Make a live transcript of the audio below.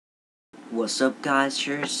What's up, guys?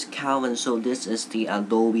 Here's Calvin. So this is the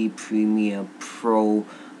Adobe Premiere Pro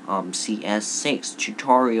CS6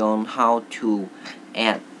 tutorial on how to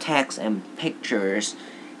add text and pictures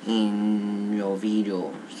in your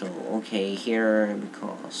video. So okay, here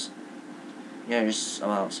because here's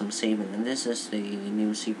about some saving, and this is the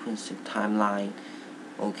new sequencing timeline.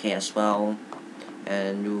 Okay, as well,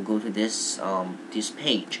 and you go to this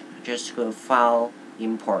page. Just go to File,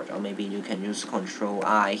 Import, or maybe you can use Control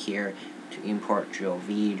I here to import your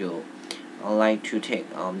video. I like to take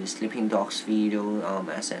the Sleeping Dogs video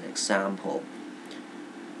as an example.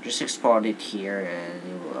 Just export it here, and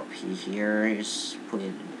it will appear here. Just put it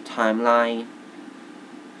in the timeline,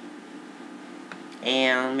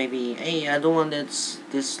 and maybe hey, I don't want it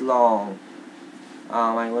this long.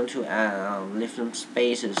 I want to leave some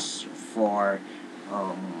spaces for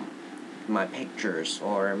my pictures,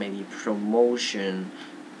 or maybe promotion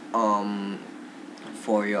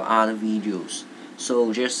for your other videos.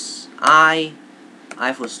 So just I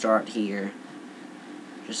will start here.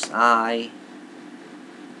 Just or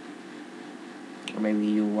maybe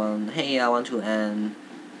you want, hey, I want to end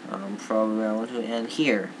probably I want to end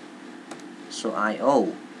here. So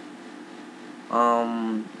IO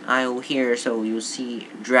here, so you see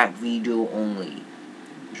drag video only.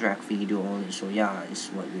 So yeah, it's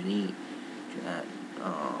what you need to add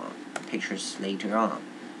pictures later on.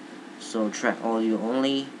 So track audio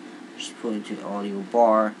only, just put it to audio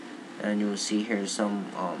bar, and you'll see here some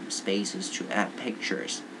spaces to add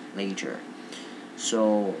pictures later.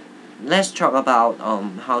 So let's talk about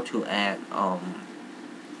how to add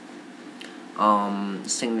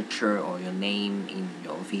signature or your name in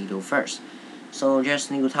your video first. So just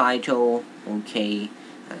new title, okay,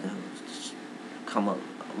 and come up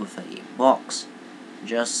with a box.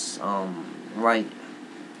 Just write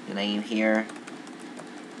your name here.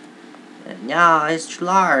 And yeah, it's too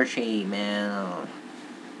large, hey man.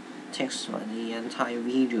 Takes the entire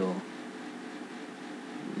video.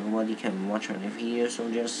 Nobody can watch on the video,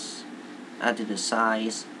 so just add to the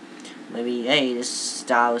size. Maybe hey, this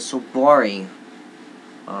style is so boring.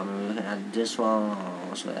 You can add this one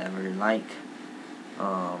or whatever you like.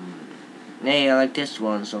 Hey, I like this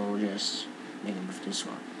one, so just make it with this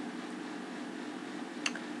one.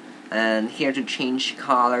 And here to change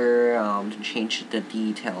color, to change the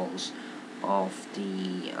details of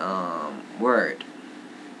the word.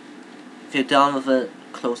 If you're done with it,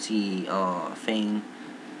 close the thing.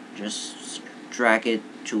 Just drag it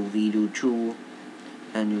to video 2,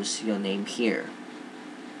 and you'll see your name here.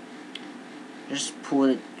 Just put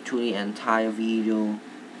it to the entire video.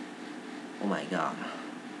 Oh my god.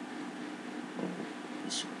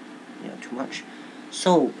 Yeah, too much.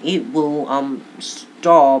 So it will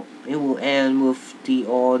stop. It will end with the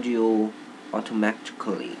audio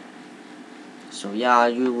automatically. So yeah,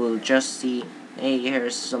 you will just see, hey,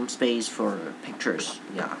 here's some space for pictures.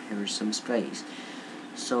 Yeah, here's some space.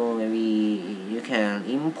 So maybe you can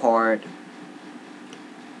import.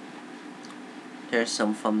 There's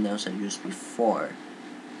some thumbnails I used before.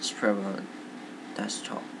 It's probably on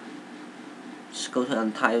desktop. Just go to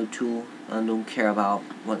Untitled tool, and don't care about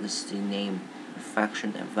what is the name.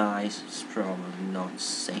 Reflection advice, it's probably not the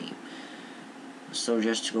same. So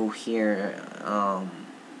just go here to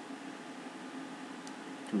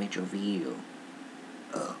make your video.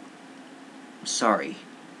 Sorry.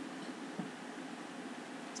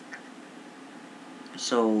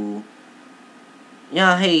 So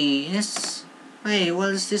yeah, hey, what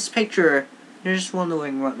is this picture? You're just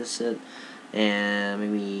wondering what is it, and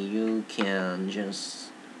maybe you can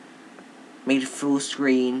just make it full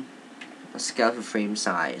screen, scale to frame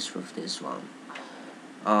size with this one.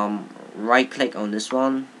 Right click on this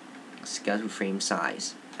one, scale to frame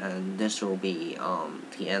size, and this will be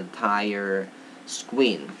the entire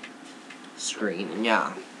screen.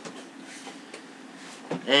 Yeah.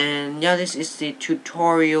 And yeah, this is the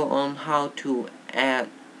tutorial on how to add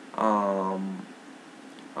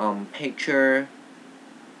picture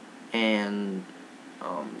and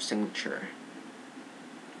signature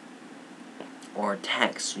or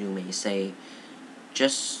text, you may say.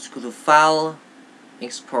 Just go to File,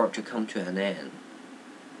 Export to come to an end.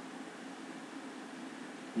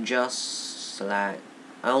 Just select.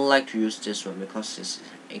 I don't like to use this one because it's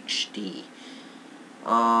HD.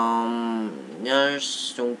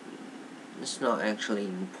 Just don't. It's not actually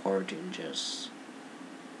important. Just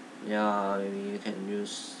yeah, maybe you can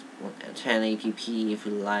use 1080p if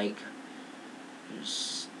you like.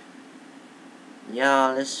 Just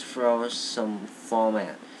yeah, let's throw some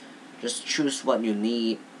format. Just choose what you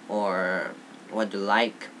need or what you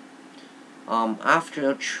like.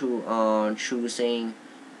 After choosing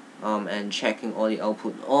and checking all the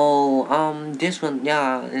output. Oh, this one,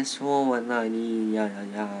 yeah, it's 190,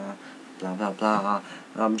 yeah, blah blah blah.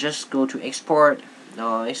 Just go to export,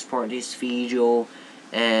 export this video,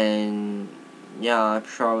 and yeah, it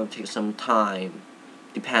probably take some time.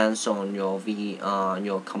 Depends on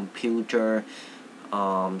your computer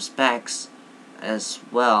specs, as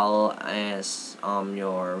well as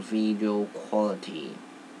your video quality.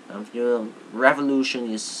 If your resolution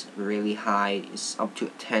is really high, it's up to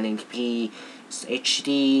 1080p, it's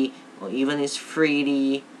HD, or even it's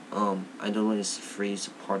 3D. I don't know if it's free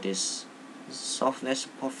support this software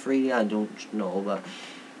support 3D. I don't know, but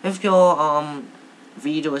if your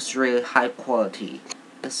video is really high quality,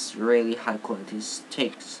 it's really high quality. It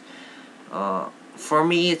takes for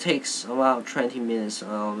me it takes about 20 minutes.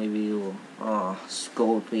 Maybe you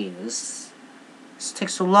scold me. This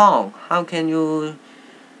takes so long. How can you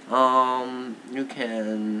you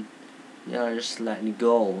can, yeah, just let it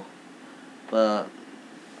go? But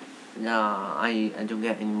yeah, I don't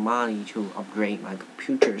get any money to upgrade my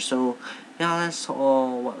computer, so yeah, that's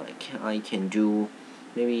all what I can do.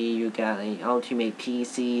 Maybe you get an ultimate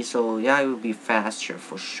PC, so yeah, it will be faster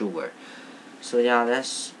for sure. So yeah,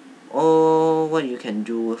 that's all what you can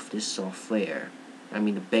do with this software. I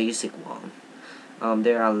mean the basic one.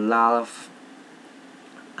 There are a lot of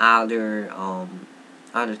other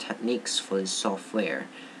other techniques for this software,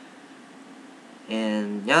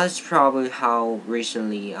 and yeah, that's probably how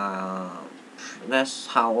recently that's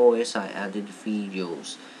how always I edit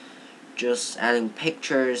videos, just adding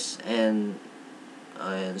pictures and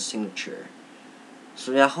signature.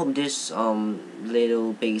 So yeah, I hope this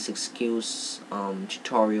little basic skills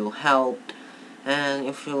tutorial helped, and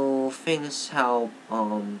if you think this helped,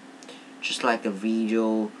 just like a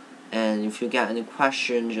video, and if you get any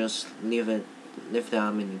question, just leave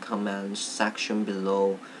them in the comments section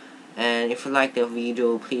below. And if you like the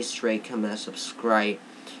video, please rate, comment, subscribe.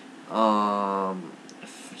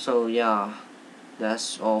 So yeah,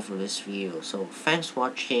 that's all for this video. So thanks for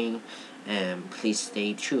watching, and please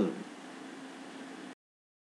stay tuned.